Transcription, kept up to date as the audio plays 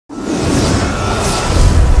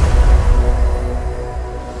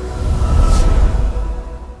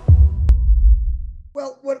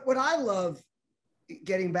love,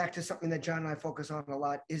 getting back to something that John and I focus on a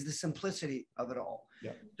lot, is the simplicity of it all.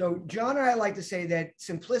 Yeah. So John and I like to say that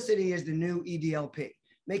simplicity is the new EDLP.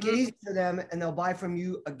 Make it easy for them and they'll buy from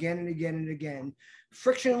you again and again and again.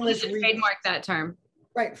 Frictionless. We should trademark that term.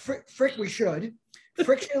 Right. We should.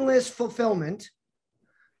 Frictionless fulfillment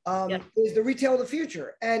is the retail of the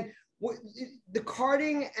future. And the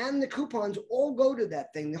carding and the coupons all go to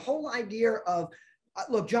that thing. The whole idea of,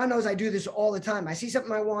 look, John knows I do this all the time. I see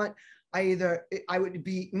something I want. I would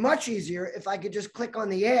be much easier if I could just click on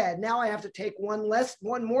the ad. Now I have to take one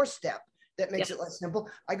more step that makes it less simple.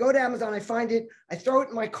 I go to Amazon, I find it, I throw it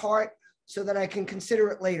in my cart so that I can consider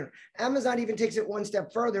it later. Amazon even takes it one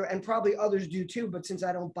step further, and probably others do too, but since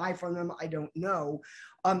I don't buy from them, I don't know.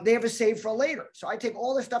 They have a save for later. So I take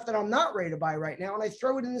all the stuff that I'm not ready to buy right now and I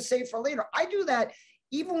throw it in the save for later. I do that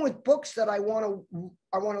even with books that I want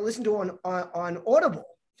to listen to on Audible.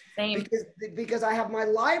 Same. Because I have my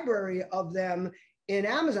library of them in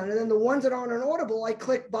Amazon, and then the ones that aren't on Audible, I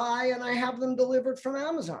click buy and I have them delivered from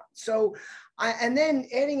Amazon. So, and then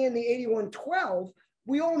adding in the 8112,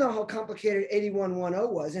 we all know how complicated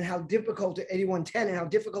 8110 was and how difficult 8110 and how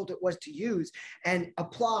difficult it was to use and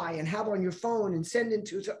apply and have on your phone and send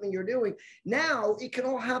into something you're doing. Now it can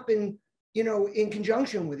all happen, in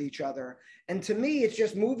conjunction with each other. And to me, it's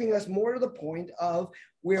just moving us more to the point of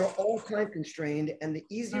we're all time constrained, and the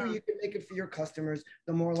easier you can make it for your customers,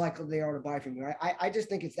 the more likely they are to buy from you. I just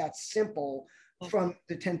think it's that simple from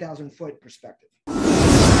the 10,000 foot perspective.